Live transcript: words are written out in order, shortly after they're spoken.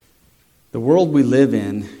The world we live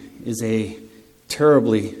in is a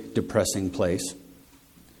terribly depressing place,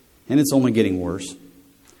 and it's only getting worse.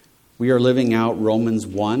 We are living out Romans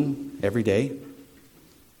 1 every day,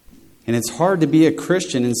 and it's hard to be a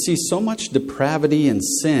Christian and see so much depravity and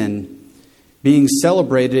sin being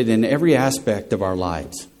celebrated in every aspect of our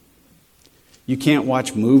lives. You can't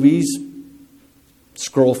watch movies,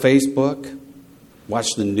 scroll Facebook, watch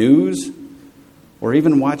the news, or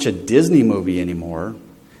even watch a Disney movie anymore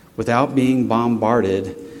without being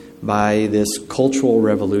bombarded by this cultural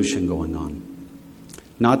revolution going on.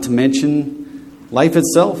 Not to mention, life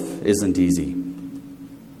itself isn't easy.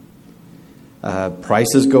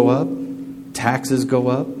 Prices go up, taxes go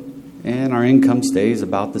up, and our income stays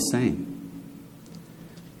about the same.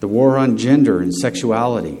 The war on gender and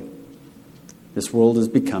sexuality. This world is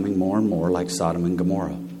becoming more and more like Sodom and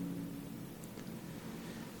Gomorrah.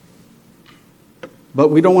 But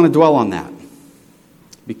we don't want to dwell on that,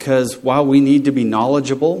 because while we need to be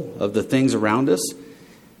knowledgeable of the things around us,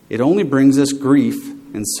 it only brings us grief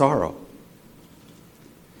and sorrow.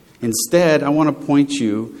 Instead, I want to point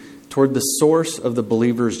you toward the source of the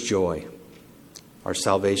believer's joy, our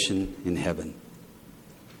salvation in heaven.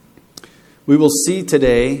 We will see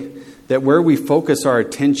today that where we focus our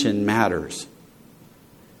attention matters.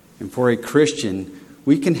 And for a Christian,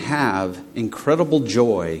 we can have incredible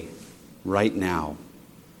joy right now.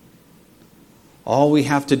 All we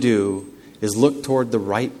have to do is look toward the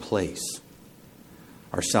right place,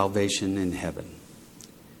 our salvation in heaven.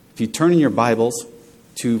 If you turn in your Bibles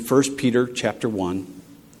to 1 Peter chapter 1,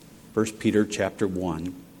 1 Peter chapter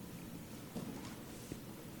 1.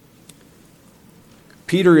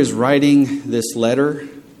 Peter is writing this letter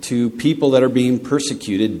to people that are being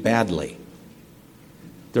persecuted badly.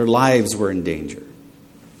 Their lives were in danger.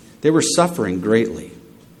 They were suffering greatly.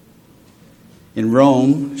 In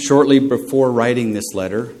Rome, shortly before writing this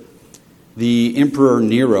letter, the Emperor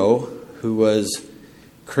Nero, who was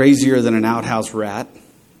crazier than an outhouse rat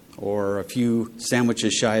or a few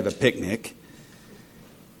sandwiches shy of a picnic,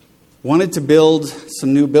 wanted to build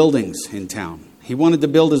some new buildings in town. He wanted to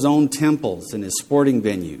build his own temples and his sporting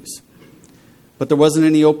venues. But there wasn't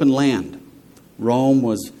any open land. Rome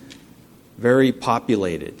was very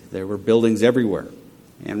populated. There were buildings everywhere.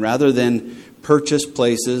 And rather than purchase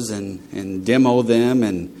places and demo them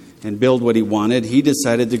and build what he wanted, he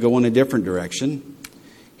decided to go in a different direction.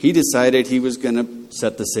 He decided he was going to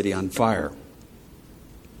set the city on fire.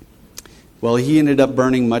 Well, he ended up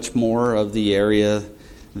burning much more of the area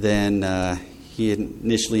than he had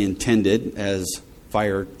initially intended, as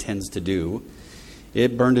fire tends to do.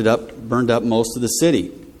 It burned up most of the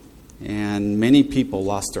city. And many people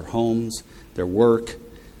lost their homes, their work,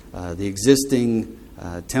 the existing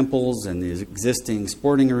temples and the existing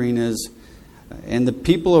sporting arenas. And the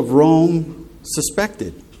people of Rome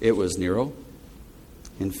suspected it was Nero.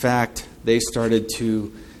 In fact, they started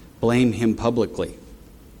to blame him publicly.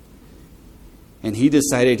 And he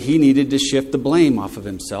decided he needed to shift the blame off of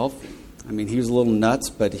himself. I mean, he was a little nuts,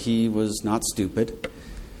 but he was not stupid.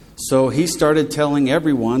 So he started telling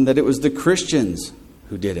everyone that it was the Christians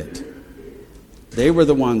who did it. They were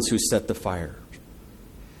the ones who set the fire.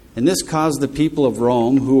 And this caused the people of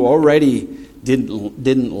Rome, who already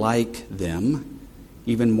didn't like them,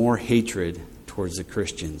 even more hatred towards the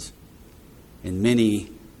Christians. And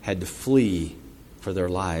many had to flee for their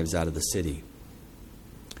lives out of the city.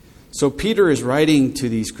 So Peter is writing to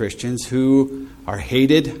these Christians who are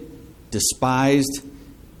hated, despised,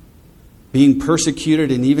 being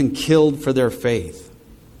persecuted, and even killed for their faith.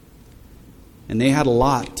 And they had a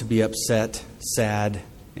lot to be upset, sad,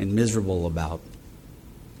 and miserable about.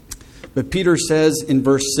 But Peter says in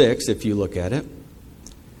verse 6, if you look at it,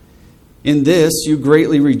 "In this you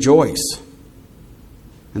greatly rejoice."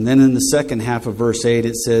 And then in the second half of verse 8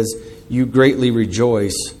 it says, "You greatly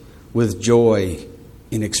rejoice with joy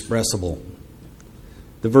inexpressible."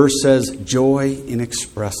 The verse says, joy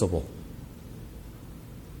inexpressible.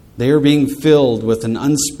 They are being filled with an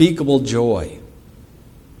unspeakable joy.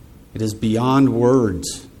 It is beyond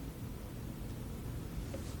words.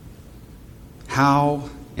 How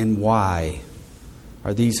and why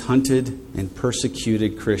are these hunted and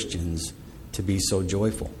persecuted Christians to be so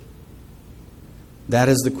joyful? That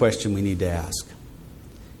is the question we need to ask.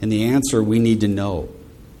 And the answer we need to know.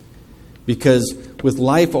 Because with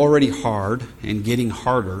life already hard and getting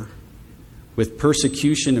harder, with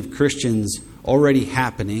persecution of Christians already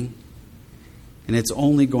happening, and it's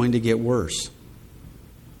only going to get worse,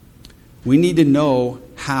 we need to know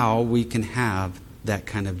how we can have that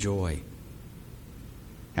kind of joy.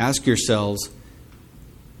 Ask yourselves,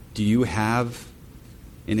 do you have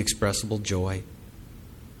inexpressible joy?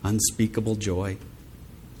 Unspeakable joy?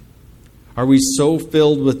 Are we so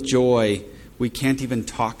filled with joy we can't even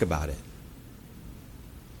talk about it?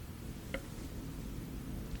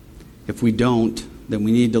 If we don't, then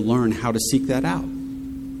we need to learn how to seek that out.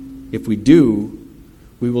 If we do,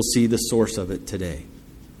 we will see the source of it today.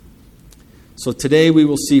 So today we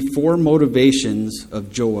will see 4 motivations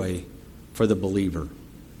of joy for the believer.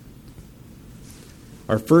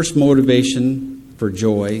 Our first motivation for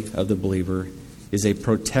joy of the believer is a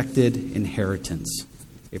protected inheritance.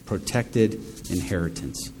 A protected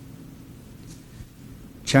inheritance.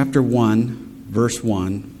 Chapter 1, verse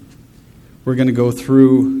 1. We're going to go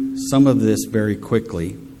through some of this very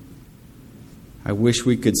quickly. I wish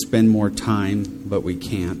we could spend more time, but we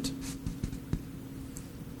can't.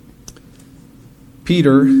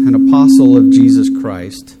 Peter, an apostle of Jesus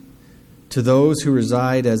Christ, to those who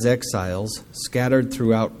reside as exiles, scattered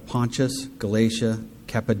throughout Pontus, Galatia,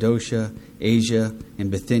 Cappadocia, Asia, and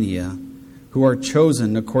Bithynia, who are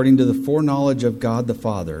chosen according to the foreknowledge of God the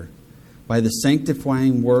Father, by the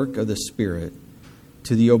sanctifying work of the Spirit,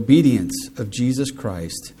 to the obedience of Jesus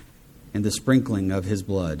Christ and the sprinkling of his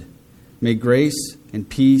blood. May grace and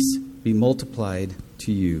peace be multiplied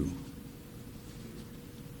to you.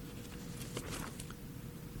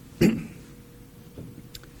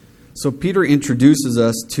 So Peter introduces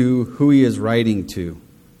us to who he is writing to.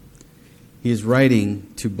 He is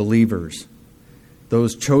writing to believers,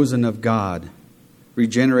 those chosen of God,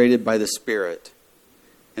 regenerated by the Spirit,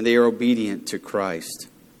 and they are obedient to Christ.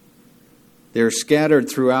 They are scattered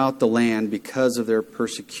throughout the land because of their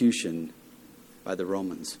persecution by the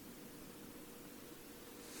Romans.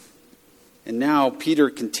 And now Peter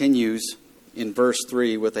continues in verse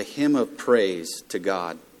 3 with a hymn of praise to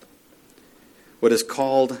God, what is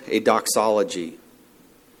called a doxology,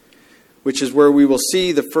 which is where we will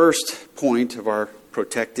see the first point of our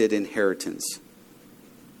protected inheritance.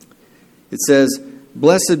 It says,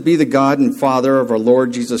 "Blessed be the God and Father of our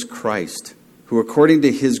Lord Jesus Christ, who according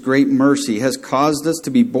to his great mercy has caused us to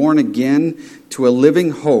be born again to a living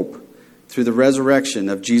hope through the resurrection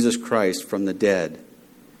of Jesus Christ from the dead,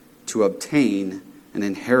 to obtain an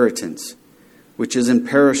inheritance which is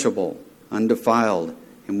imperishable, undefiled,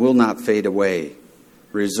 and will not fade away,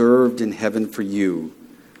 reserved in heaven for you,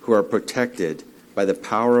 who are protected by the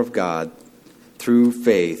power of God through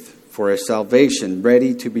faith for a salvation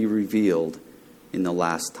ready to be revealed in the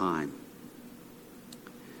last time."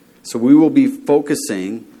 So we will be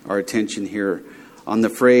focusing our attention here on the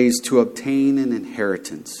phrase, to obtain an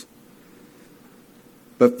inheritance.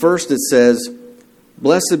 But first it says,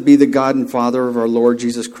 "Blessed be the God and Father of our Lord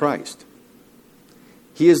Jesus Christ."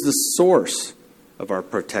 He is the source of our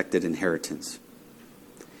protected inheritance.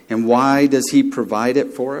 And why does he provide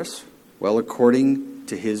it for us? Well, according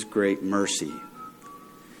to his great mercy.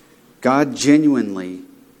 God genuinely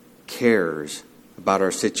cares about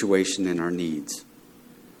our situation and our needs.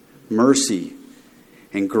 Mercy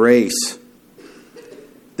and grace,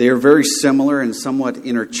 they are very similar and somewhat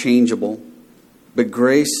interchangeable, but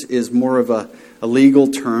grace is more of a legal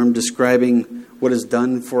term describing what is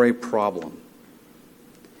done for a problem.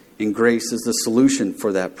 And grace is the solution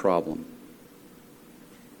for that problem.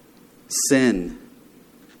 Sin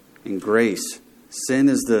and grace. Sin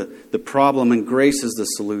is the problem and grace is the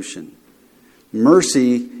solution.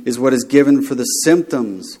 Mercy is what is given for the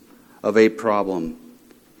symptoms of a problem,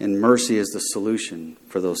 and mercy is the solution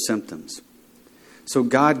for those symptoms. So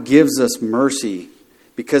God gives us mercy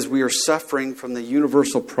because we are suffering from the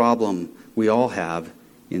universal problem we all have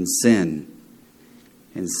in sin.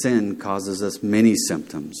 And sin causes us many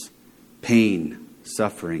symptoms: pain,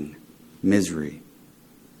 suffering, misery.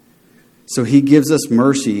 So he gives us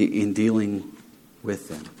mercy in dealing with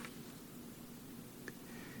them.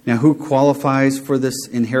 Now, who qualifies for this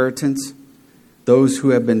inheritance? Those who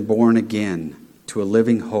have been born again to a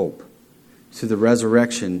living hope, to the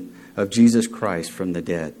resurrection of Jesus Christ from the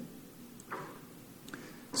dead.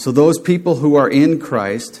 So those people who are in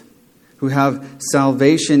Christ, who have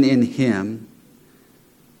salvation in him,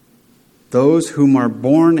 those whom are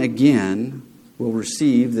born again will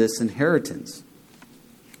receive this inheritance.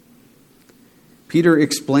 Peter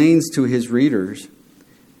explains to his readers,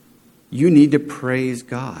 you need to praise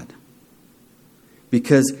God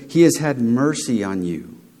because he has had mercy on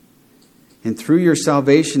you. And through your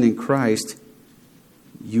salvation in Christ,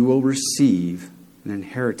 you will receive an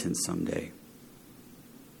inheritance someday.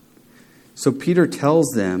 So Peter tells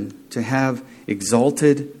them to have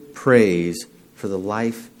exalted praise for the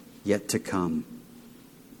life yet to come.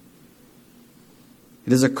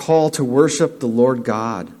 It is a call to worship the Lord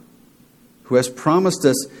God, who has promised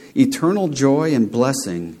us eternal joy and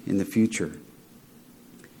blessing in the future,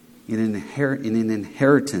 in an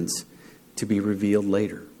inheritance to be revealed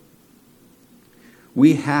later.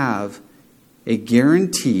 we have a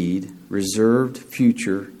guaranteed, reserved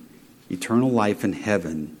future, eternal life in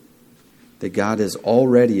heaven that God has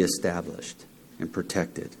already established and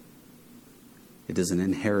protected. It is an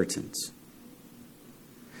inheritance.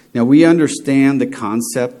 Now, we understand the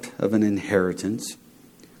concept of an inheritance.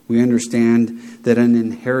 We understand that an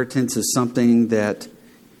inheritance is something that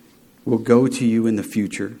will go to you in the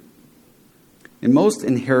future. And most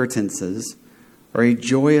inheritances are a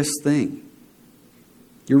joyous thing.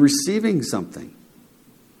 You're receiving something.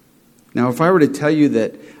 Now, if I were to tell you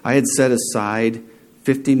that I had set aside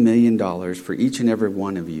 $50 million for each and every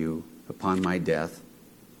one of you upon my death,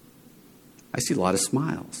 I see a lot of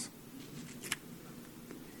smiles.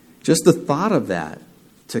 Just the thought of that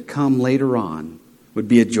to come later on would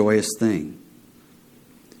be a joyous thing.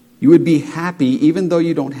 You would be happy even though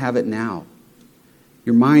you don't have it now.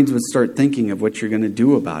 Your minds would start thinking of what you're going to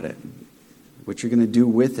do about it, what you're going to do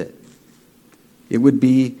with it. It would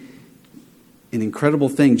be an incredible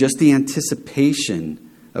thing. Just the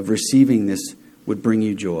anticipation of receiving this would bring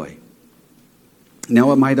you joy.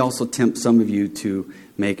 Now, it might also tempt some of you to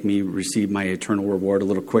make me receive my eternal reward a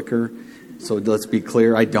little quicker. So let's be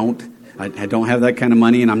clear, I don't have that kind of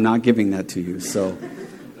money, and I'm not giving that to you. So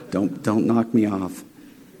don't knock me off.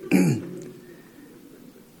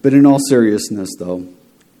 But in all seriousness, though,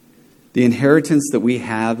 the inheritance that we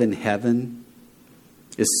have in heaven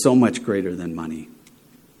is so much greater than money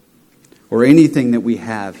or anything that we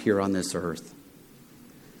have here on this earth.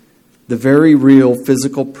 The very real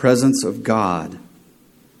physical presence of God,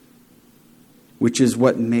 which is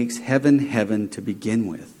what makes heaven heaven to begin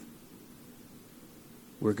with,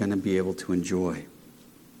 we're going to be able to enjoy.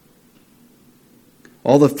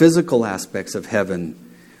 All the physical aspects of heaven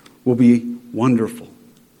will be wonderful.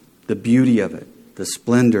 The beauty of it, the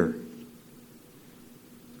splendor.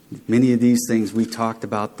 Many of these things we talked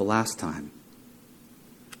about the last time.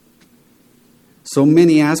 So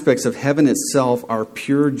many aspects of heaven itself are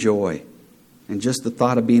pure joy. And just the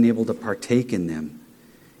thought of being able to partake in them,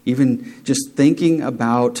 even just thinking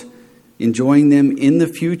about enjoying them in the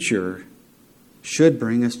future, should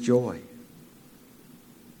bring us joy.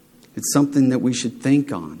 It's something that we should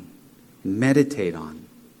think on, meditate on.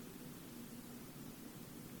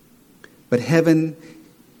 But heaven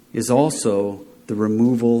is also the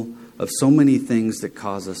removal of so many things that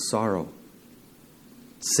cause us sorrow.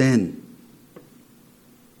 Sin.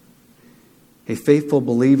 A faithful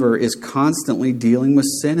believer is constantly dealing with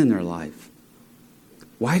sin in their life.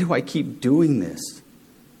 Why do I keep doing this?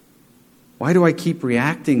 Why do I keep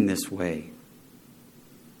reacting this way?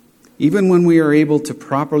 Even when we are able to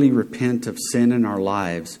properly repent of sin in our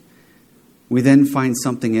lives, we then find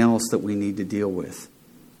something else that we need to deal with.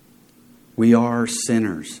 We are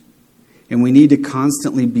sinners, and we need to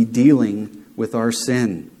constantly be dealing with our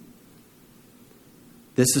sin.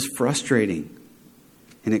 This is frustrating,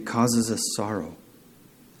 and it causes us sorrow.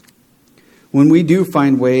 When we do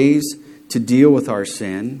find ways to deal with our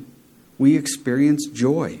sin, we experience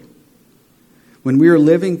joy. When we are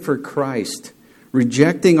living for Christ,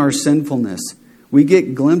 rejecting our sinfulness, we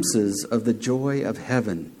get glimpses of the joy of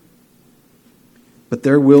heaven. But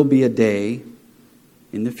there will be a day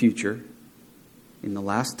in the future, in the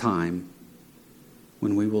last time,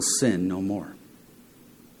 when we will sin no more.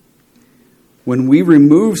 When we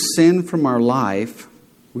remove sin from our life,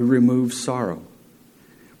 we remove sorrow.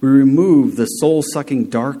 We remove the soul-sucking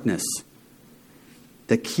darkness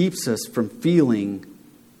that keeps us from feeling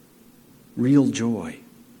real joy.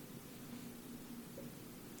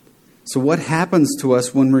 So what happens to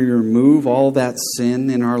us when we remove all that sin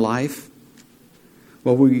in our life?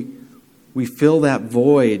 Well, we fill that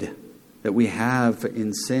void that we have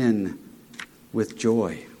in sin with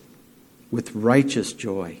joy, with righteous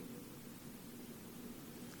joy.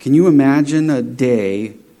 Can you imagine a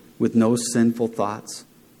day with no sinful thoughts?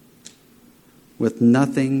 With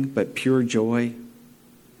nothing but pure joy?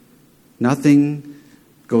 Nothing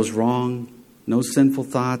goes wrong, no sinful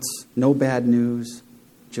thoughts, no bad news,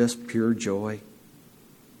 just pure joy.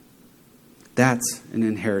 That's an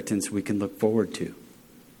inheritance we can look forward to.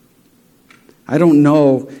 I don't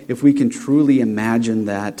know if we can truly imagine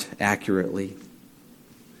that accurately.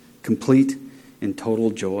 Complete and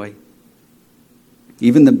total joy.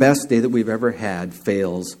 Even the best day that we've ever had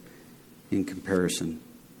fails in comparison.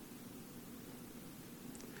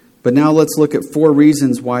 But now let's look at 4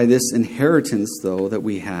 reasons why this inheritance, though, that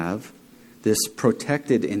we have, this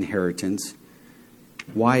protected inheritance,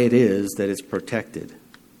 why it is that it's protected.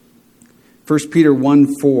 1 Peter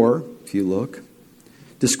 1:4, if you look,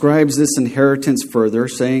 describes this inheritance further,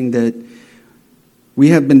 saying that we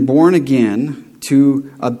have been born again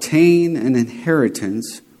to obtain an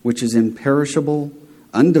inheritance which is imperishable,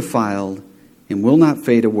 undefiled, and will not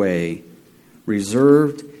fade away,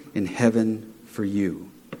 reserved in heaven for you.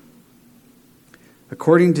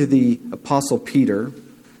 According to the Apostle Peter,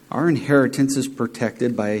 our inheritance is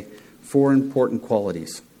protected by 4 important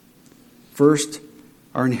qualities. First,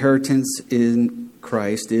 our inheritance in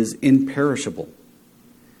Christ is imperishable.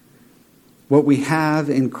 What we have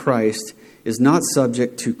in Christ is not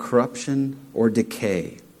subject to corruption or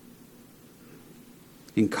decay.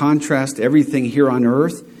 In contrast, everything here on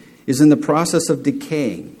earth is in the process of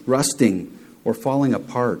decaying, rusting, or falling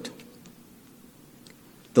apart.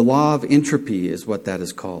 The law of entropy is what that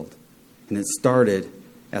is called, and it started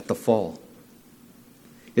at the fall.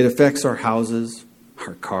 It affects our houses,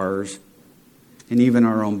 our cars, and even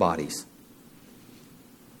our own bodies.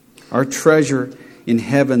 Our treasure in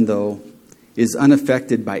heaven, though, is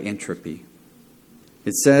unaffected by entropy.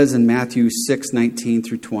 It says in Matthew 6:19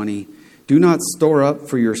 through 20, "Do not store up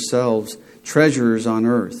for yourselves treasures on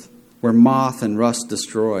earth, where moth and rust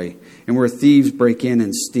destroy, and where thieves break in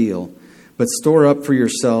and steal. But store up for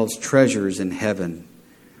yourselves treasures in heaven,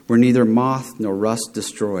 where neither moth nor rust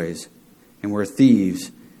destroys, and where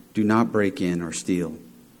thieves do not break in or steal."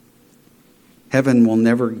 Heaven will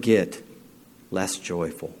never get less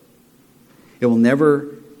joyful. It will never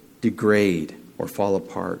degrade or fall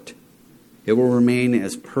apart. It will remain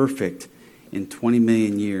as perfect in 20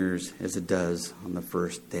 million years as it does on the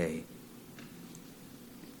first day.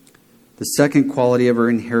 The second quality of our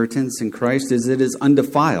inheritance in Christ is it is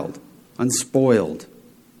undefiled, unspoiled.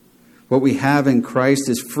 What we have in Christ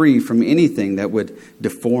is free from anything that would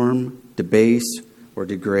deform, debase, or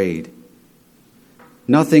degrade.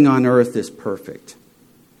 Nothing on earth is perfect.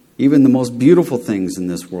 Even the most beautiful things in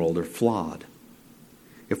this world are flawed.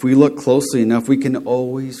 If we look closely enough, we can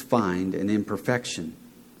always find an imperfection.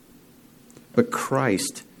 But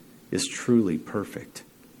Christ is truly perfect.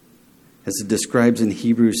 As it describes in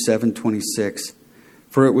Hebrews 7:26,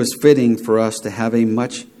 "For it was fitting for us to have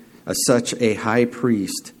such a high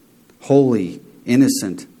priest, holy,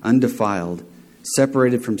 innocent, undefiled,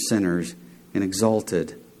 separated from sinners, and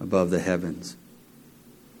exalted above the heavens."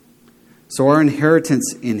 So our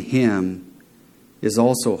inheritance in Him is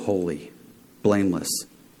also holy, blameless,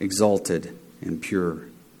 exalted, and pure.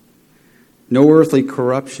 No earthly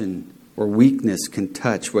corruption or weakness can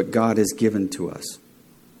touch what God has given to us.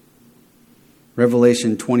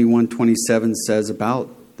 Revelation 21:27 says about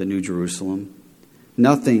the New Jerusalem,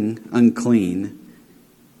 "Nothing unclean,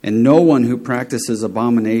 and no one who practices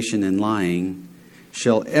abomination and lying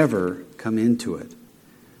shall ever come into it,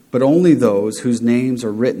 but only those whose names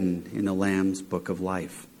are written in the Lamb's book of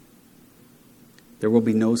life." There will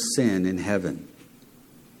be no sin in heaven,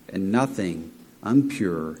 and nothing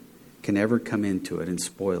impure can ever come into it and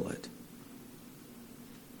spoil it.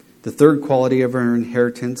 The third quality of our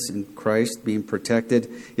inheritance in Christ being protected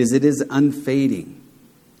is it is unfading.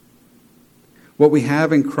 What we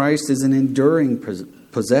have in Christ is an enduring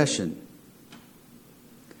possession.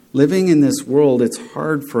 Living in this world, it's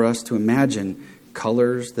hard for us to imagine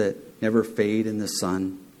colors that never fade in the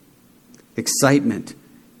sun, excitement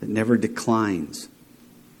that never declines,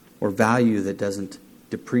 or value that doesn't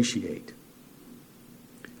depreciate.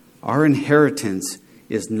 Our inheritance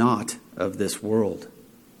is not of this world.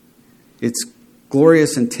 Its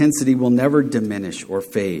glorious intensity will never diminish or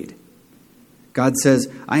fade. God says,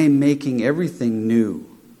 "I am making everything new."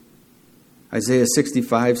 Isaiah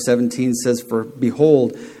 65:17 says, "For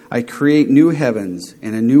behold, I create new heavens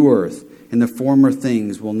and a new earth, and the former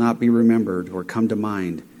things will not be remembered or come to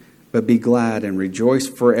mind, but be glad and rejoice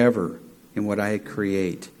forever in what I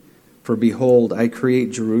create. For behold, I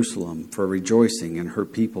create Jerusalem for rejoicing and her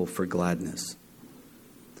people for gladness."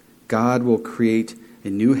 God will create a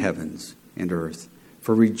new heavens and earth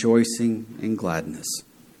for rejoicing and gladness,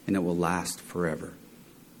 and it will last forever.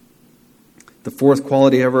 The fourth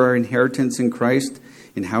quality of our inheritance in Christ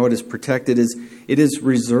and how it is protected is it is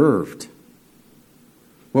reserved.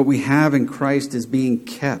 What we have in Christ is being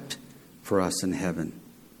kept for us in heaven.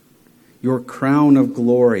 Your crown of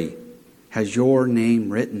glory has your name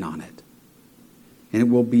written on it, and it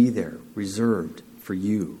will be there, reserved for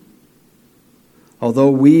you.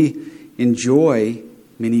 Although we enjoy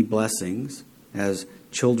many blessings as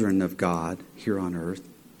children of God here on earth,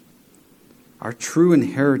 our true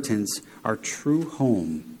inheritance, our true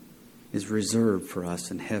home, is reserved for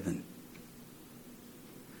us in heaven.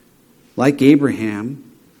 Like Abraham,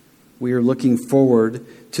 we are looking forward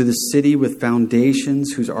to the city with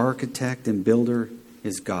foundations whose architect and builder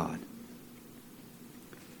is God.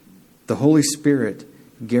 The Holy Spirit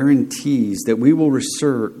guarantees that we will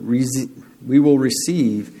receive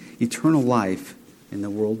eternal life in the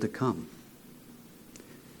world to come.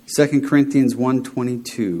 2 Corinthians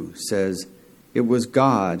 1:22 says, "It was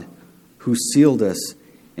God who sealed us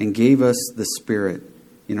and gave us the Spirit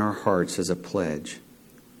in our hearts as a pledge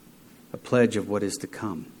of what is to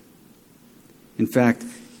come." In fact,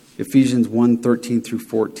 Ephesians 1:13 through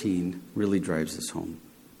 14 really drives this home.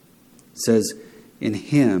 It says, "In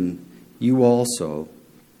him you also,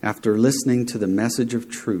 after listening to the message of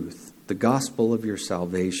truth, the gospel of your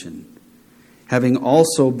salvation, having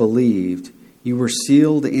also believed, you were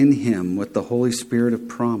sealed in him with the Holy Spirit of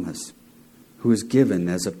promise, who is given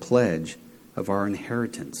as a pledge of our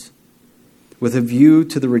inheritance, with a view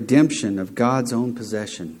to the redemption of God's own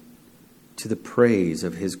possession, to the praise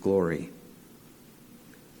of his glory."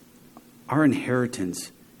 Our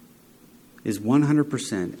inheritance is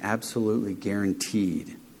 100% absolutely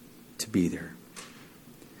guaranteed to be there,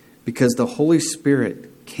 because the Holy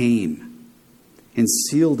Spirit came and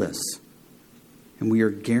sealed us, and we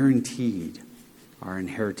are guaranteed our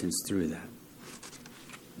inheritance through that.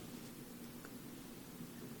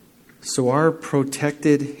 So our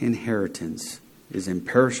protected inheritance is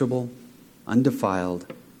imperishable, undefiled,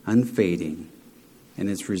 unfading, and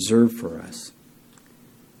it's reserved for us.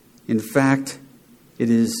 In fact,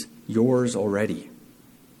 it is yours already.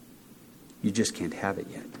 You just can't have it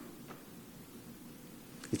yet.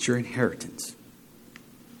 It's your inheritance.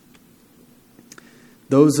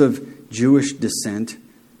 Those of Jewish descent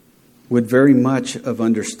would very much have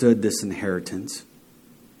understood this inheritance.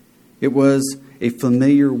 It was a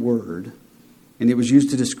familiar word, and it was used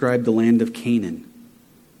to describe the land of Canaan,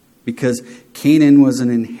 because Canaan was an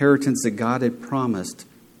inheritance that God had promised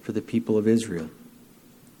for the people of Israel.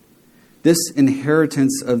 This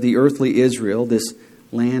inheritance of the earthly Israel, this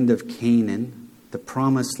land of Canaan, the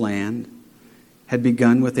promised land, had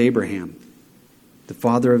begun with Abraham, the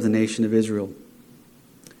father of the nation of Israel.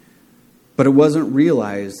 But it wasn't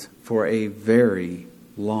realized for a very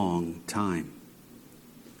long time.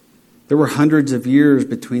 There were hundreds of years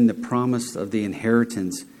between the promise of the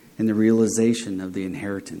inheritance and the realization of the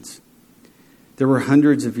inheritance. There were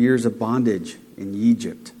hundreds of years of bondage in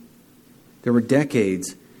Egypt. There were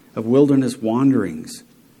decades of wilderness wanderings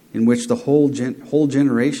in which the whole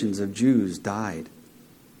generations of Jews died.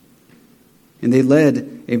 And they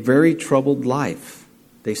led a very troubled life.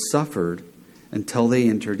 They suffered until they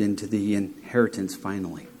entered into the inheritance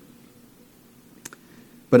finally.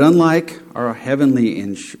 But unlike our heavenly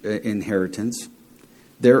inheritance,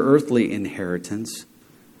 their earthly inheritance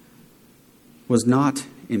was not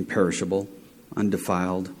imperishable,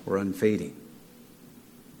 undefiled, or unfading.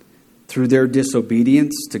 Through their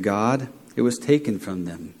disobedience to God, it was taken from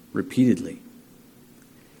them repeatedly.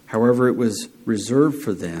 However, it was reserved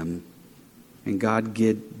for them, and God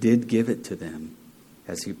did give it to them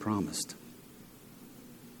as he promised.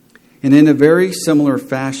 And in a very similar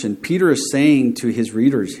fashion, Peter is saying to his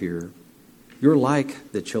readers here, you're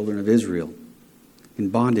like the children of Israel in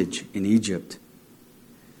bondage in Egypt.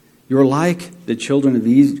 You're like the children of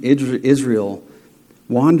Israel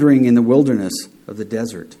wandering in the wilderness of the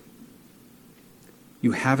desert.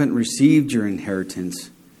 You haven't received your inheritance,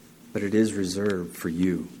 but it is reserved for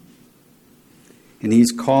you. And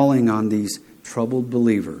he's calling on these troubled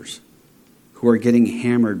believers who are getting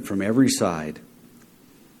hammered from every side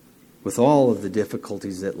with all of the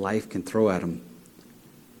difficulties that life can throw at them,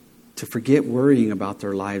 to forget worrying about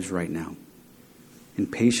their lives right now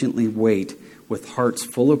and patiently wait with hearts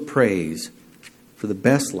full of praise for the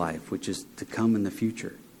best life which is to come in the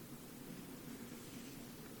future.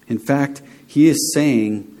 In fact, he is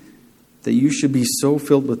saying that you should be so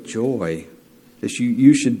filled with joy that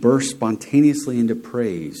you should burst spontaneously into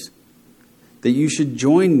praise, that you should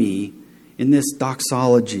join me in this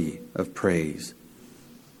doxology of praise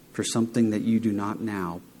for something that you do not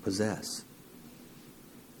now possess.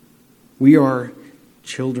 We are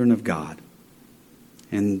children of God,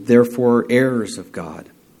 and therefore heirs of God,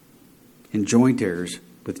 and joint heirs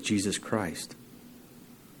with Jesus Christ.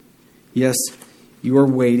 Yes, you are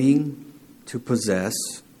waiting to possess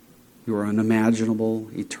your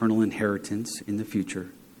unimaginable eternal inheritance in the future.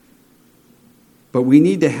 But we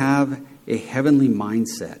need to have a heavenly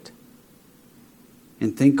mindset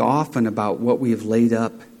and think often about what we have laid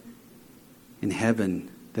up in heaven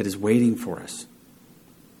that is waiting for us.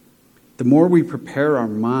 The more we prepare our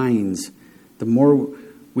minds, the more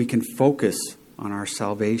we can focus on our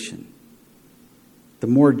salvation. The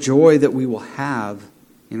more joy that we will have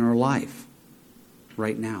in our life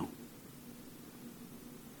right now.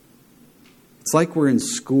 It's like we're in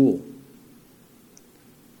school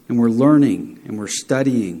and we're learning and we're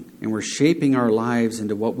studying and we're shaping our lives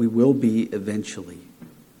into what we will be eventually.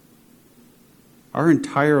 Our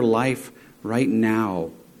entire life right now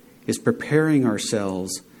is preparing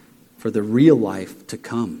ourselves for the real life to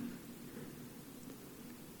come.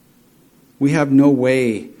 We have no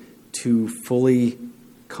way to fully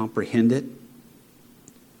comprehend it,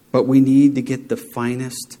 but we need to get the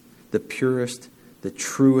finest, the purest, the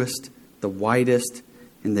truest, the widest,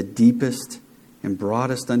 and the deepest and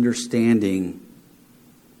broadest understanding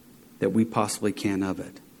that we possibly can of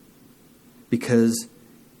it, because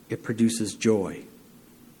it produces joy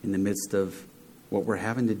in the midst of what we're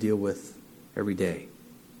having to deal with every day.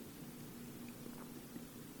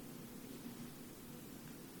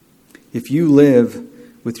 If you live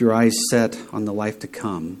with your eyes set on the life to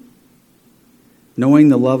come, knowing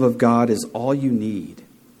the love of God is all you need,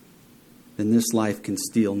 then this life can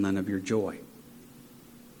steal none of your joy.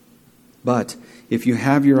 But if you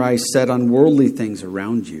have your eyes set on worldly things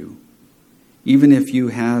around you, even if you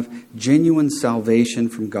have genuine salvation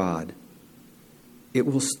from God, it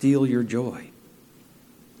will steal your joy.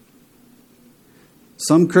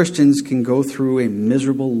 Some Christians can go through a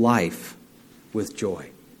miserable life with joy,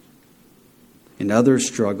 and others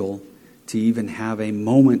struggle to even have a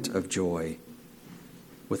moment of joy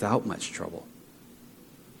without much trouble.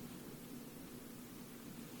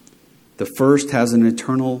 The first has an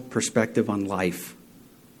eternal perspective on life.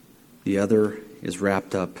 The other is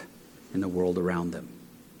wrapped up in the world around them.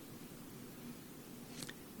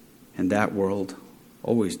 And that world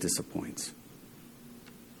always disappoints.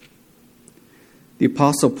 The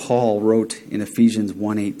Apostle Paul wrote in Ephesians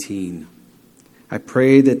 1:18, "I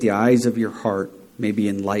pray that the eyes of your heart may be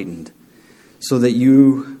enlightened, so that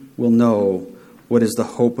you will know what is the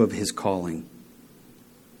hope of his calling.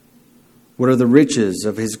 What are the riches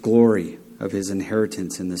of his glory, of his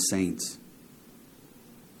inheritance in the saints?"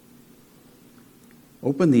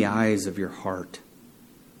 Open the eyes of your heart.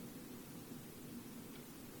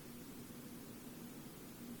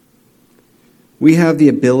 We have the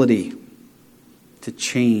ability to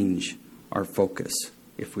change our focus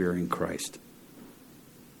if we are in Christ.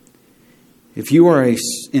 If you are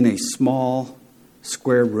in a small,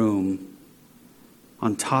 square room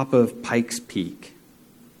on top of Pikes Peak,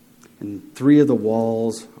 and 3 of the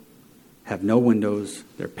walls have no windows,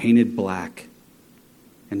 they're painted black,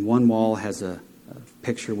 and one wall has a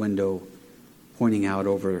picture window pointing out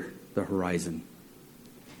over the horizon,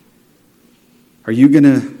 are you going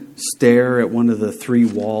to stare at one of the 3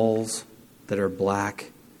 walls that are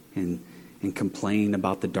black and complain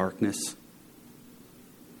about the darkness?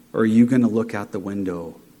 Or are you going to look out the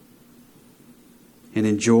window and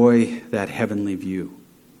enjoy that heavenly view?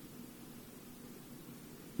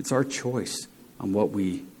 It's our choice on what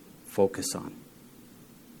we focus on.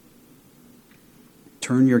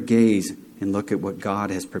 Turn your gaze and look at what God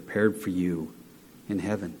has prepared for you in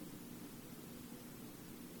heaven.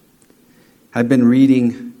 I've been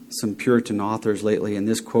reading some Puritan authors lately, and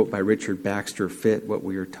this quote by Richard Baxter fit what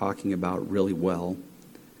we are talking about really well.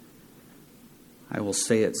 I will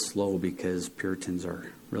say it slow because Puritans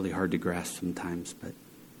are really hard to grasp sometimes. But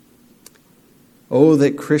oh,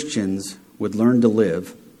 that Christians would learn to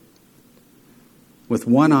live with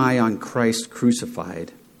one eye on Christ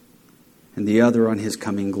crucified and the other on his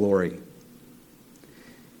coming glory.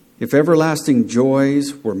 If everlasting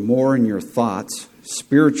joys were more in your thoughts,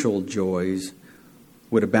 spiritual joys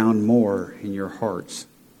would abound more in your hearts.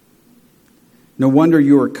 No wonder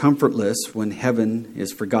you are comfortless when heaven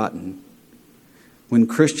is forgotten, when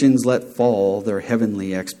Christians let fall their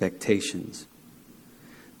heavenly expectations,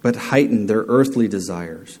 but heighten their earthly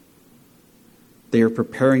desires. They are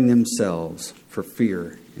preparing themselves for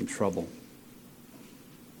fear and trouble.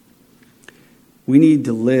 We need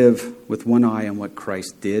to live with one eye on what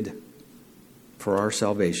Christ did for our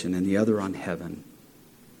salvation and the other on heaven,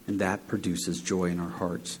 and that produces joy in our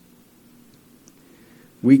hearts.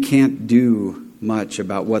 We can't do much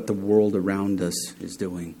about what the world around us is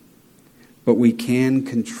doing, but we can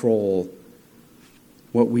control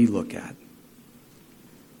what we look at.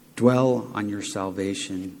 Dwell on your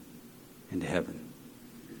salvation and heaven.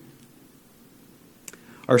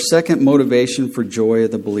 Our second motivation for joy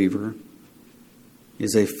of the believer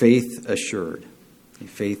is a faith assured. A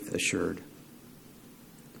faith assured.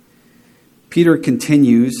 Peter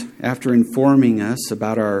continues, after informing us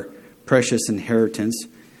about our precious inheritance,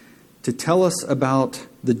 to tell us about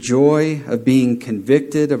the joy of being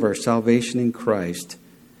convicted of our salvation in Christ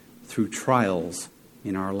through trials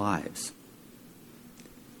in our lives.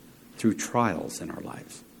 Through trials in our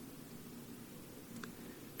lives.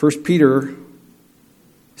 1 Peter,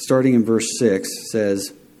 starting in verse 6,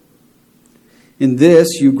 says, "In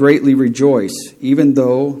this you greatly rejoice, even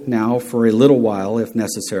though now for a little while, if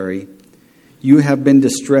necessary, you have been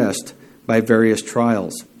distressed by various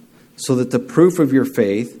trials, so that the proof of your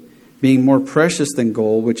faith, being more precious than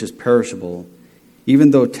gold, which is perishable,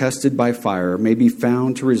 even though tested by fire, may be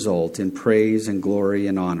found to result in praise and glory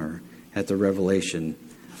and honor at the revelation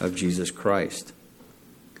of Jesus Christ.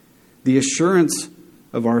 The assurance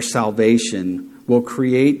of our salvation will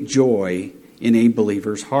create joy in a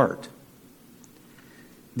believer's heart.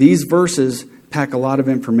 These verses pack a lot of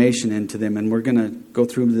information into them, and we're going to go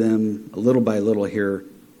through them little by little here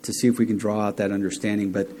to see if we can draw out that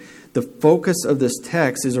understanding. But the focus of this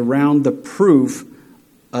text is around the proof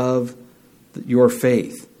of your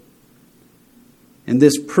faith. And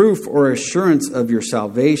this proof or assurance of your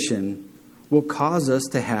salvation will cause us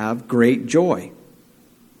to have great joy.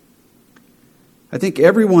 I think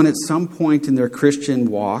everyone at some point in their Christian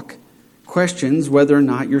walk questions whether or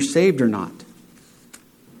not you're saved or not.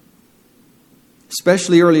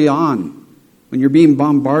 Especially early on, when you're being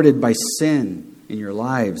bombarded by sin in your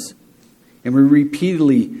lives, and we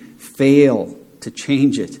repeatedly fail to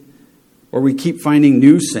change it, or we keep finding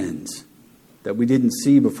new sins that we didn't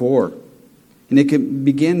see before. And it can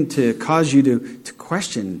begin to cause you to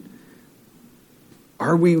question,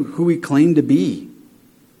 are we who we claim to be?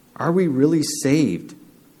 Are we really saved?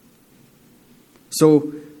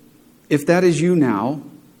 So, if that is you now,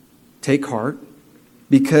 take heart,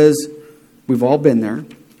 because we've all been there.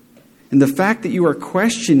 And the fact that you are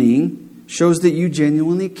questioning shows that you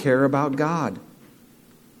genuinely care about God.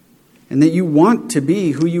 And that you want to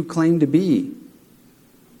be who you claim to be.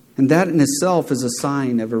 And that in itself is a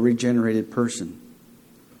sign of a regenerated person.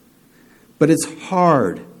 But it's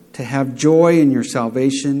hard to have joy in your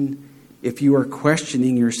salvation if you are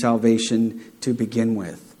questioning your salvation to begin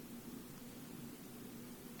with.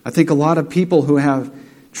 I think a lot of people who have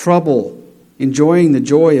trouble enjoying the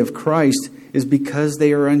joy of Christ is because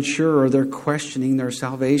they are unsure or they're questioning their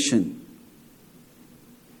salvation.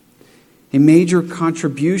 A major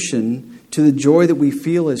contribution to the joy that we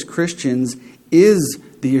feel as Christians is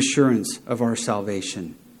the assurance of our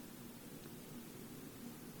salvation.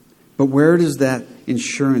 But where does that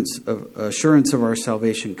assurance of our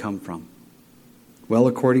salvation come from? Well,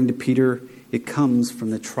 according to Peter, it comes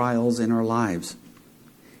from the trials in our lives.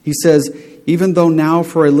 He says, even though now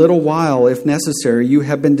for a little while, if necessary, you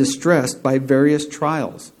have been distressed by various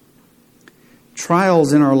trials.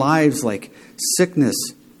 Trials in our lives like sickness,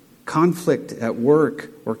 conflict at work,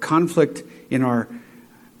 or conflict in our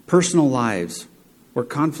personal lives, or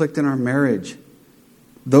conflict in our marriage.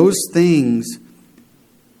 Those things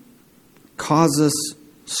cause us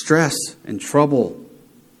stress and trouble.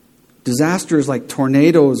 Disasters like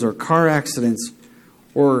tornadoes or car accidents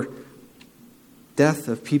or death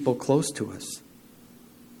of people close to us.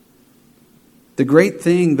 The great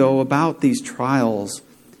thing, though, about these trials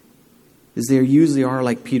is they usually are,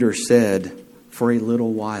 like Peter said, for a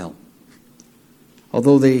little while.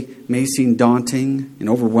 Although they may seem daunting and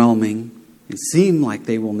overwhelming and seem like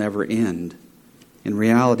they will never end, in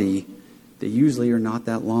reality, they usually are not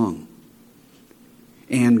that long.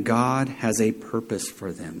 And God has a purpose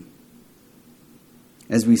for them.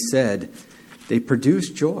 As we said, they produce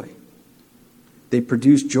joy. They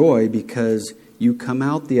produce joy because you come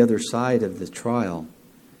out the other side of the trial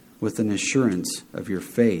with an assurance of your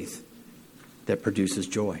faith that produces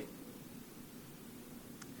joy.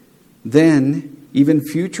 Then, even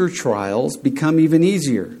future trials become even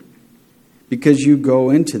easier because you go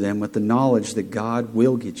into them with the knowledge that God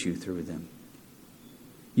will get you through them.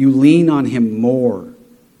 You lean on Him more,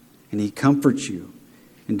 and He comforts you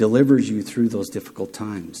and delivers you through those difficult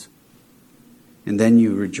times. And then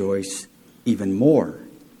you rejoice even more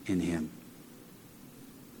in Him.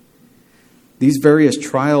 These various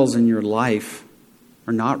trials in your life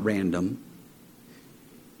are not random.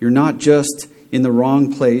 You're not just in the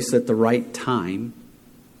wrong place at the right time.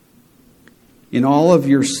 In all of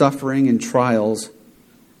your suffering and trials,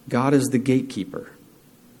 God is the gatekeeper.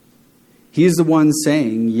 He is the one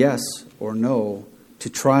saying yes or no to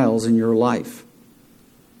trials in your life.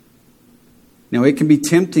 Now, it can be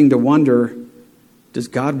tempting to wonder, does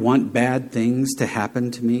God want bad things to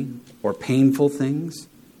happen to me or painful things?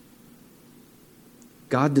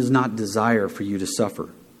 God does not desire for you to suffer,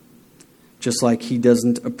 just like He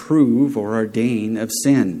doesn't approve or ordain of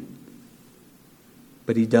sin.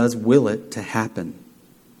 But He does will it to happen.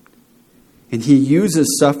 And He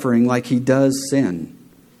uses suffering like He does sin.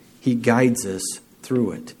 He guides us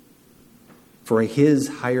through it for His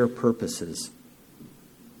higher purposes.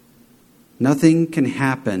 Nothing can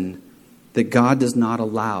happen that God does not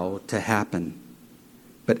allow to happen.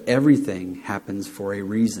 But everything happens for a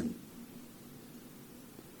reason.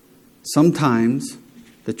 Sometimes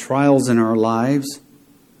the trials in our lives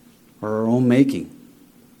are our own making.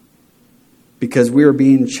 because we are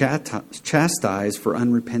being chastised for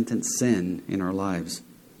unrepentant sin in our lives.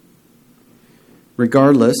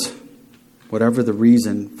 Regardless, whatever the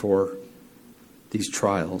reason for these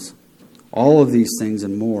trials, all of these things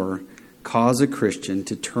and more cause a Christian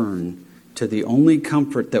to turn to the only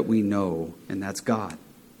comfort that we know, and that's God.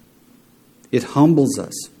 It humbles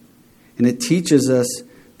us, and it teaches us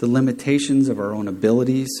the limitations of our own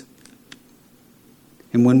abilities.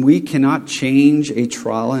 And when we cannot change a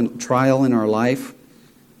trial in our life,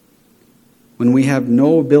 when we have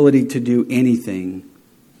no ability to do anything,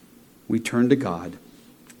 we turn to God,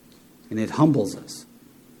 and it humbles us.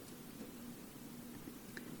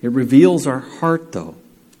 It reveals our heart, though.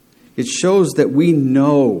 It shows that we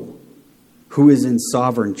know who is in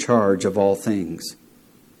sovereign charge of all things,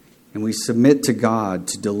 and we submit to God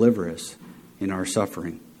to deliver us in our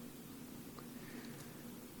suffering.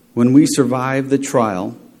 When we survive the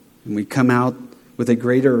trial and we come out with a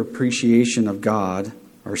greater appreciation of God,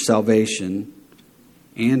 our salvation,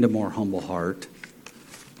 and a more humble heart,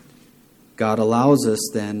 God allows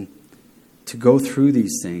us then to go through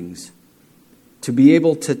these things, to be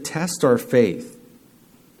able to test our faith.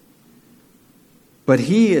 But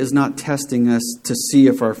He is not testing us to see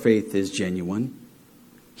if our faith is genuine.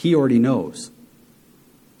 He already knows.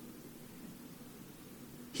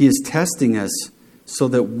 He is testing us so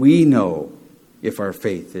that we know if our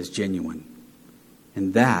faith is genuine.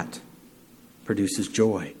 And that produces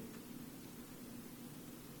joy.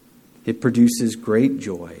 It produces great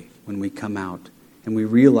joy when we come out and we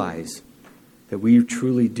realize that we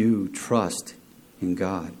truly do trust in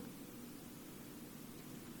God.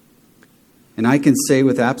 And I can say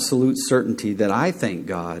with absolute certainty that I thank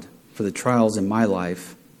God for the trials in my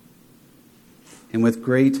life. And with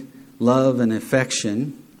great love and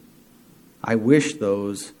affection, I wish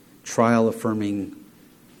those trial-affirming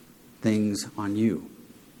things on you.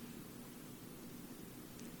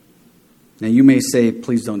 Now you may say,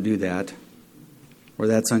 please don't do that, or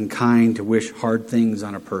that's unkind to wish hard things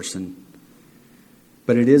on a person.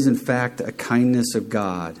 But it is in fact a kindness of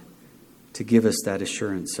God to give us that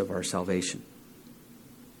assurance of our salvation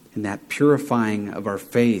and that purifying of our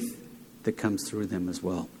faith that comes through them as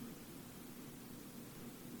well.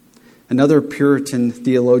 Another Puritan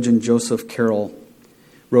theologian, Joseph Carroll,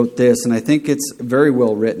 wrote this, and I think it's very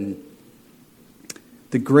well written.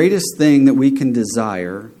 The greatest thing that we can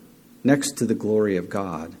desire, next to the glory of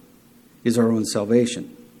God, is our own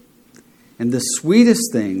salvation. And the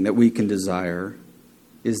sweetest thing that we can desire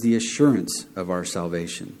is the assurance of our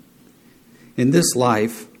salvation. In this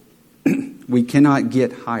life, we cannot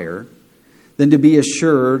get higher than to be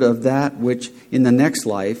assured of that which in the next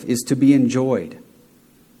life is to be enjoyed.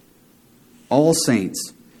 All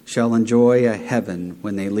saints shall enjoy a heaven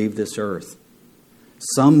when they leave this earth.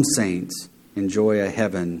 Some saints enjoy a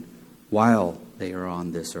heaven while they are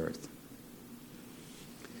on this earth.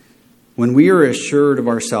 When we are assured of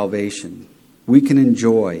our salvation, we can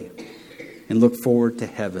enjoy and look forward to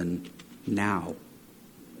heaven now.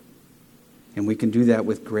 And we can do that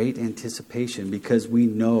with great anticipation because we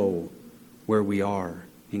know where we are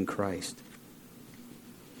in Christ.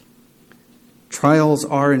 Trials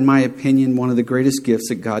are, in my opinion, one of the greatest gifts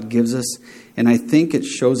that God gives us. And I think it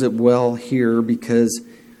shows it well here because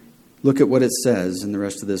look at what it says in the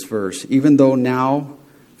rest of this verse. Even though now,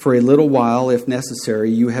 for a little while, if necessary,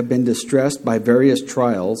 you have been distressed by various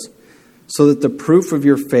trials, so that the proof of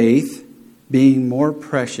your faith, being more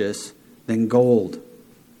precious than gold.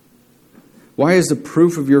 Why is the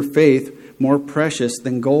proof of your faith more precious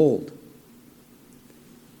than gold?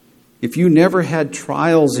 If you never had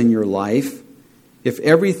trials in your life, if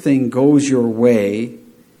everything goes your way,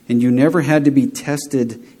 and you never had to be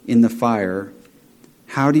tested in the fire,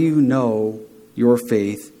 how do you know your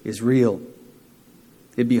faith is real?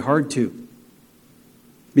 It'd be hard to.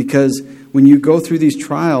 Because when you go through these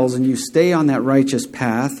trials and you stay on that righteous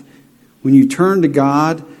path, when you turn to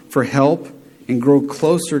God for help and grow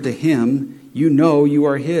closer to Him, you know you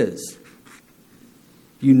are His.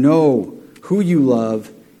 You know who you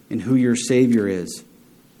love and who your Savior is.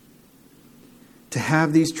 To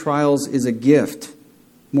have these trials is a gift,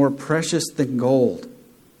 more precious than gold,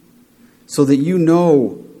 so that you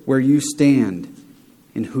know where you stand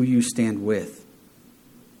and who you stand with.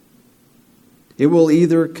 It will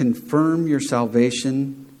either confirm your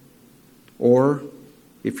salvation, or,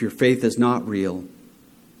 if your faith is not real,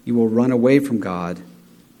 you will run away from God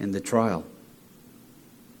in the trial.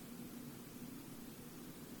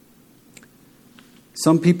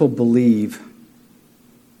 Some people believe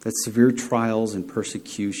that severe trials and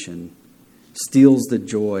persecution steals the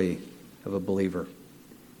joy of a believer.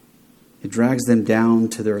 It drags them down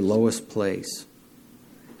to their lowest place.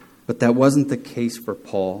 But that wasn't the case for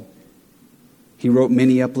Paul. He wrote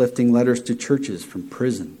many uplifting letters to churches from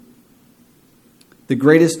prison. The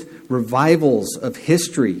greatest revivals of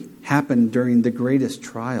history happened during the greatest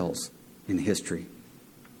trials in history.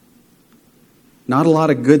 Not a lot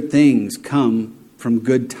of good things come from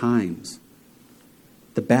good times.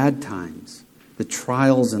 The bad times, the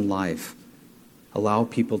trials in life, allow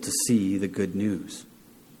people to see the good news.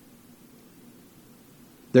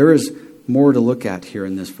 There is more to look at here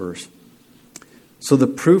in this verse. So the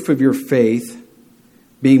proof of your faith,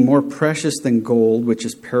 being more precious than gold, which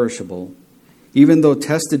is perishable, even though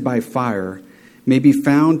tested by fire, may be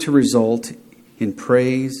found to result in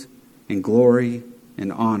praise and glory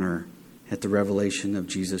and honor at the revelation of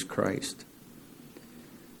Jesus Christ.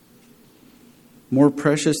 More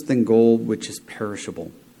precious than gold, which is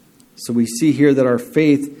perishable. So we see here that our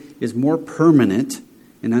faith is more permanent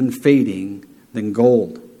and unfading than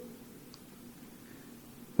gold.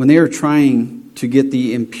 When they are trying to get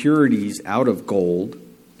the impurities out of gold,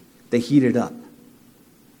 they heat it up.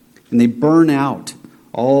 And they burn out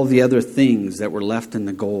all the other things that were left in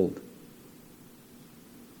the gold.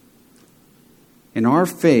 And our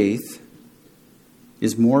faith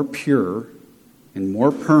is more pure and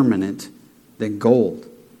more permanent than gold.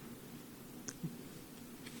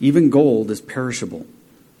 Even gold is perishable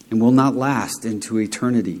and will not last into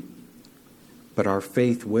eternity, but our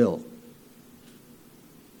faith will.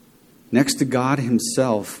 Next to God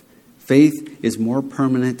Himself, faith is more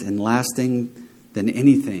permanent and lasting than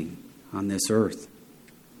anything on this earth.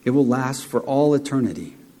 It will last for all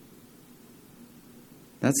eternity.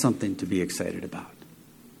 That's something to be excited about.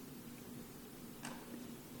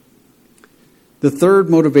 The third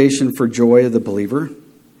motivation for joy of the believer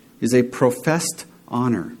is a professed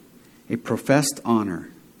honor. A professed honor.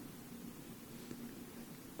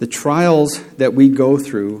 The trials that we go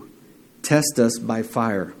through test us by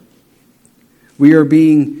fire. We are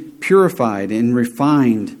being purified and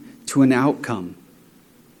refined to an outcome.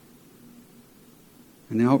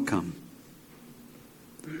 An outcome.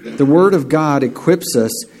 The Word of God equips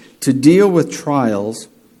us to deal with trials,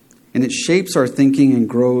 and it shapes our thinking and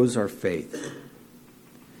grows our faith.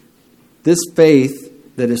 This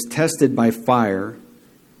faith that is tested by fire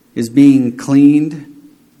is being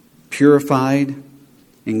cleaned, purified,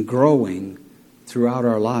 and growing throughout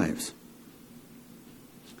our lives.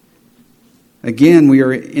 Again, we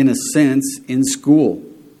are, in a sense, in school,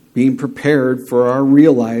 being prepared for our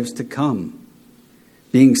real lives to come,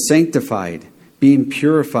 being sanctified, being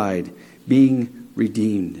purified, being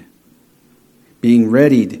redeemed, being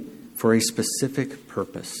readied for a specific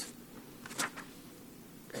purpose.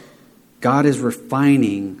 God is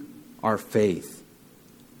refining our faith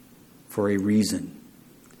for a reason.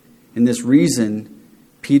 And this reason,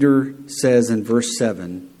 Peter says in verse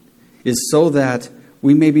 7, is so that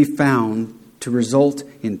we may be found to result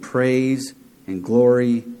in praise and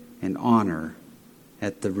glory and honor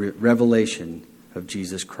at the revelation of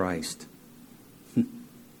Jesus Christ.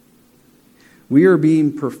 We are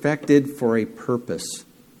being perfected for a purpose.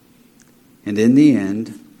 And in the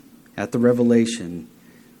end, at the revelation,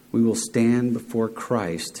 we will stand before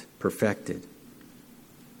Christ perfected.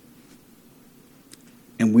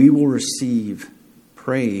 And we will receive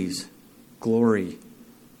praise, glory,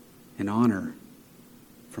 and honor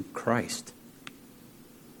from Christ.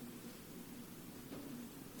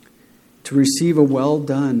 To receive a well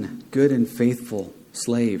done, good and faithful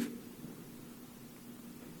slave.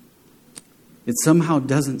 It somehow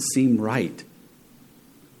doesn't seem right.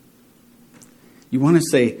 You want to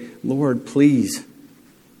say, Lord, please,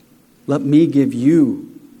 let me give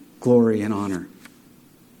you glory and honor.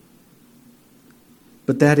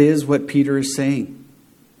 But that is what Peter is saying.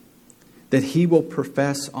 That he will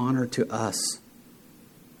profess honor to us.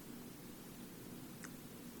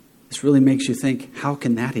 This really makes you think, how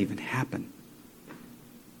can that even happen?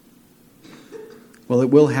 Well, it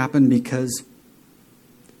will happen because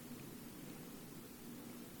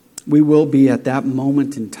we will be at that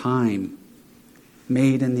moment in time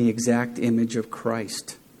made in the exact image of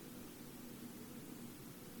Christ.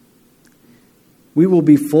 We will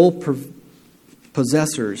be full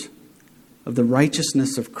possessors of the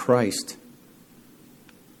righteousness of Christ,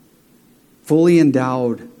 fully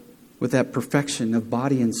endowed with that perfection of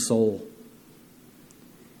body and soul.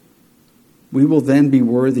 We will then be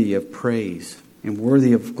worthy of praise and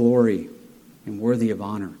worthy of glory and worthy of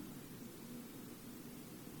honor.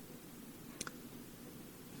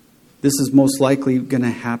 This is most likely going to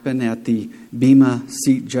happen at the Bema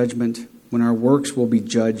seat judgment, when our works will be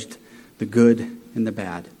judged, the good and the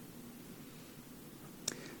bad.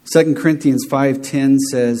 2 Corinthians 5:10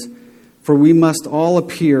 says, For we must all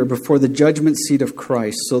appear before the judgment seat of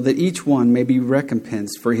Christ, so that each one may be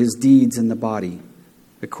recompensed for his deeds in the body,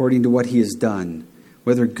 according to what he has done,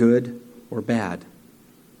 whether good or bad.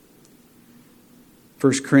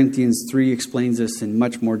 1 Corinthians 3 explains this in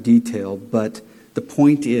much more detail, but the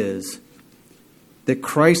point is that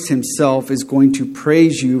Christ himself is going to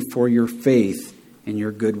praise you for your faith and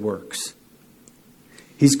your good works.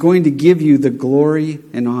 He's going to give you the glory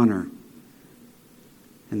and honor.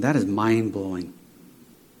 And that is mind-blowing.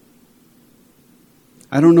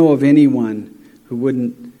 I don't know of anyone who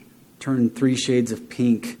wouldn't turn 3 shades of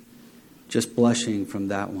pink just blushing from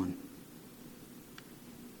that one.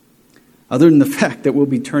 Other than the fact that we'll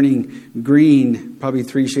be turning green, probably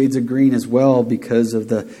 3 shades of green as well, because of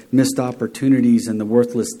the missed opportunities and the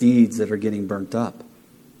worthless deeds that are getting burnt up.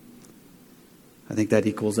 I think that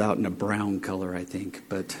equals out in a brown color, I think.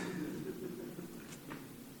 But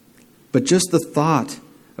just the thought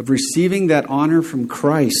of receiving that honor from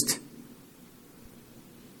Christ,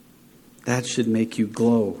 that should make you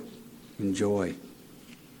glow in joy.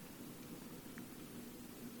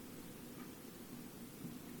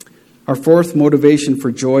 Our fourth motivation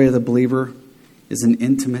for joy of the believer is an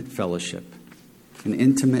intimate fellowship. An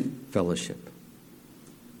intimate fellowship.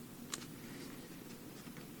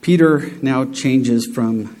 Peter now changes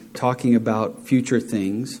from talking about future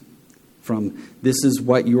things, from this is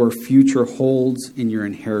what your future holds in your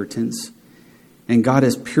inheritance, and God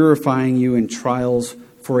is purifying you in trials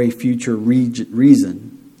for a future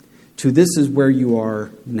reason, to this is where you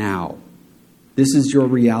are now. This is your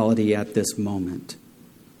reality at this moment.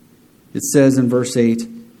 It says in verse 8,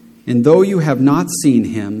 and though you have not seen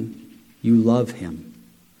him, you love him.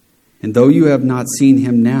 And though you have not seen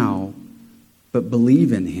him now, but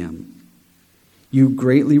believe in him, you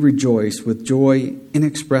greatly rejoice with joy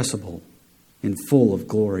inexpressible and full of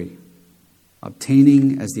glory,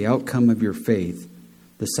 obtaining as the outcome of your faith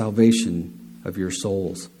the salvation of your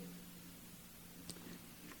souls.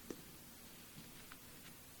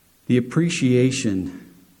 The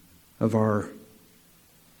appreciation of our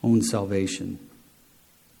own salvation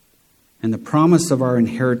and the promise of our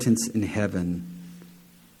inheritance in heaven,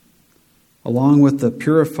 along with the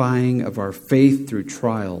purifying of our faith through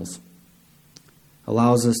trials,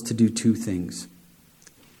 allows us to do 2 things.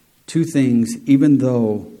 2 things, even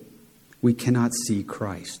though we cannot see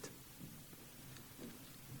Christ.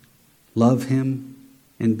 Love him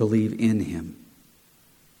and believe in him.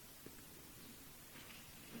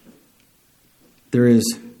 There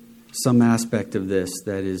is some aspect of this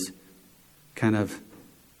that is kind of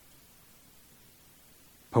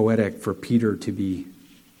poetic for Peter to be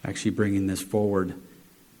actually bringing this forward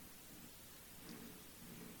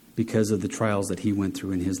because of the trials that he went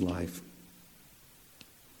through in his life.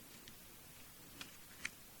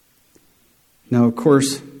 Now, of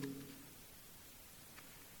course,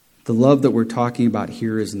 the love that we're talking about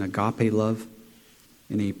here is an agape love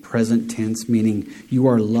in a present tense, meaning you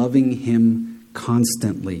are loving him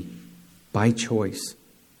constantly by choice.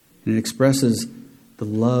 And it expresses the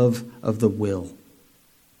love of the will.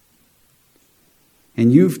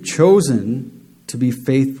 And you've chosen to be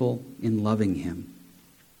faithful in loving him.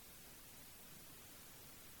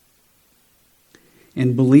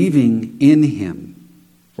 And believing in him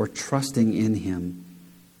or trusting in him.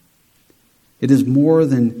 It is more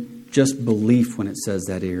than just belief when it says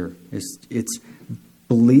that here. It's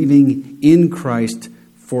believing in Christ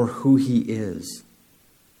for who he is.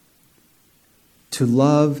 To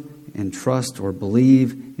love and trust or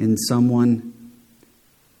believe in someone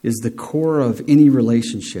is the core of any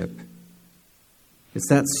relationship. It's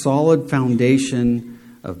that solid foundation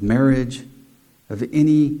of marriage, of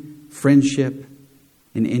any friendship,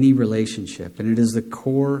 in any relationship. And it is the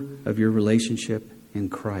core of your relationship in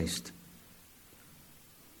Christ.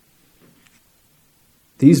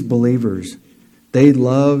 These believers, they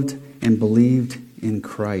loved and believed in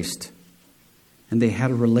Christ. And they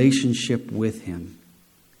had a relationship with him.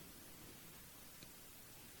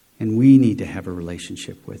 And we need to have a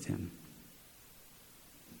relationship with him.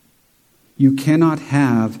 You cannot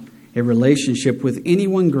have a relationship with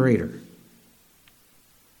anyone greater.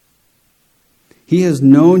 He has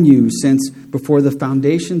known you since before the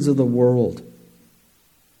foundations of the world.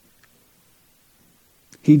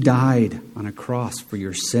 He died on a cross for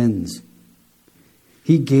your sins.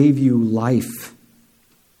 He gave you life,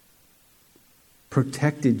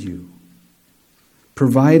 protected you,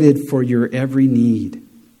 provided for your every need.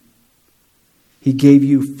 He gave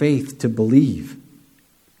you faith to believe.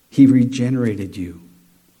 He regenerated you.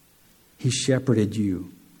 He shepherded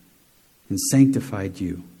you and sanctified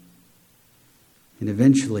you. And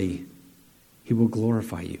eventually, he will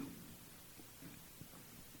glorify you.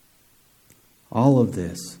 All of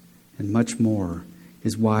this and much more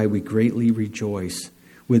is why we greatly rejoice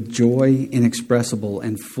with joy inexpressible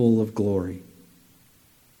and full of glory.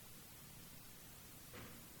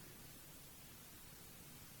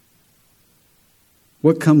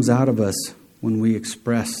 What comes out of us when we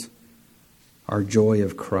express our joy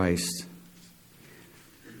of Christ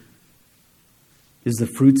is the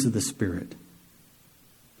fruits of the Spirit.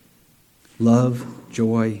 Love,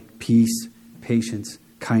 joy, peace, patience,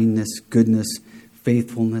 kindness, goodness,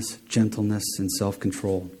 faithfulness, gentleness, and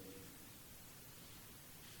self-control.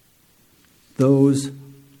 Those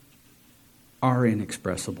are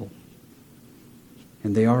inexpressible,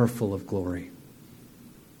 and they are full of glory.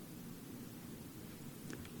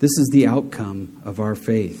 This is the outcome of our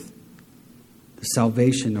faith, the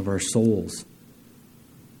salvation of our souls.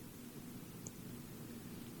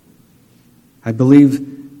 I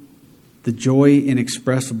believe the joy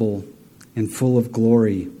inexpressible and full of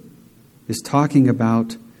glory is talking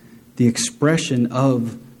about the expression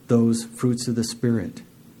of those fruits of the Spirit,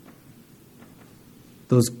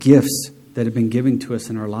 those gifts that have been given to us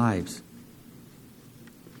in our lives.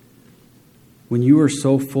 When you are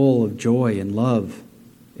so full of joy and love,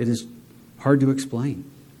 it is hard to explain.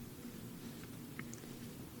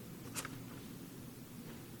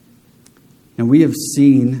 And we have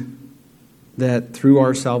seen that through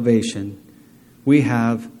our salvation, we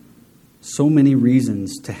have so many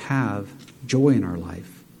reasons to have joy in our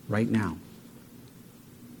life right now.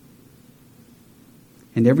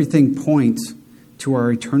 And everything points to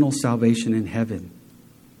our eternal salvation in heaven.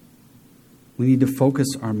 We need to focus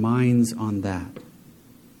our minds on that.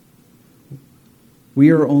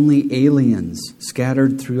 We are only aliens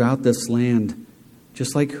scattered throughout this land,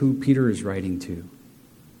 just like who Peter is writing to.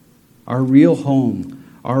 Our real home,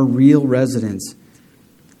 our real residence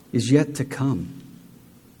is yet to come,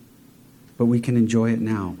 but we can enjoy it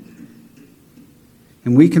now.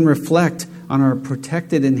 And we can reflect on our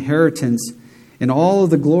protected inheritance and all of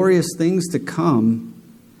the glorious things to come,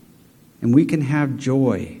 and we can have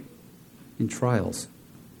joy in trials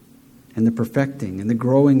and the perfecting and the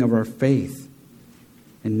growing of our faith,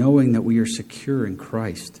 and knowing that we are secure in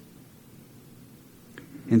Christ.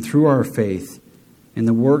 And through our faith and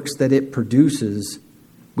the works that it produces,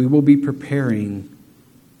 we will be preparing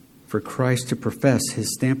for Christ to profess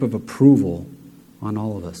His stamp of approval on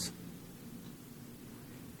all of us.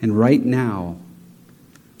 And right now,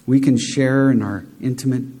 we can share in our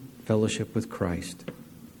intimate fellowship with Christ,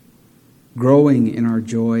 growing in our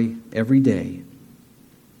joy every day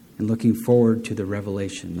and looking forward to the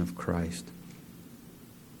revelation of Christ.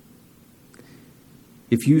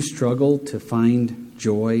 If you struggle to find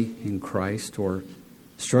joy in Christ or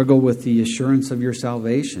struggle with the assurance of your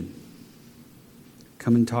salvation,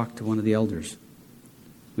 come and talk to one of the elders.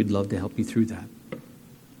 We'd love to help you through that.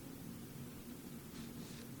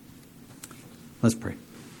 Let's pray.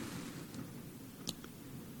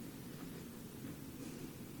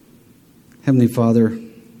 Heavenly Father,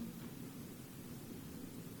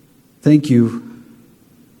 thank you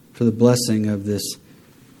for the blessing of this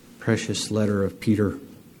precious letter of Peter,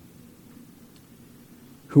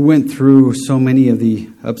 who went through so many of the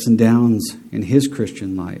ups and downs in his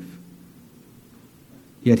Christian life,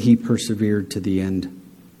 yet he persevered to the end.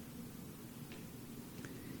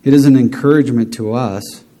 It is an encouragement to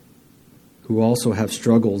us who also have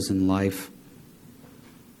struggles in life,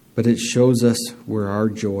 but it shows us where our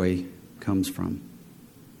joy comes from.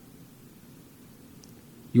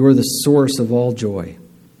 You are the source of all joy.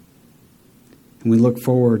 And we look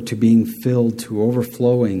forward to being filled to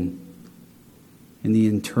overflowing in the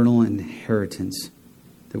eternal inheritance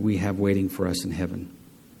that we have waiting for us in heaven.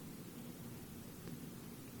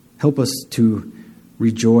 Help us to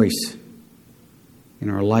rejoice in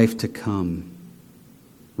our life to come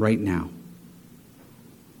right now.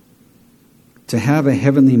 To have a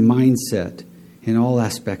heavenly mindset in all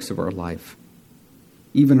aspects of our life,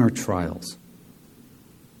 even our trials,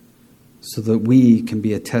 so that we can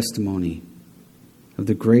be a testimony of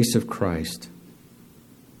the grace of Christ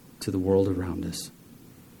to the world around us.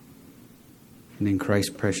 And in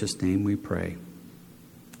Christ's precious name we pray.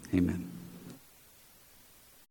 Amen.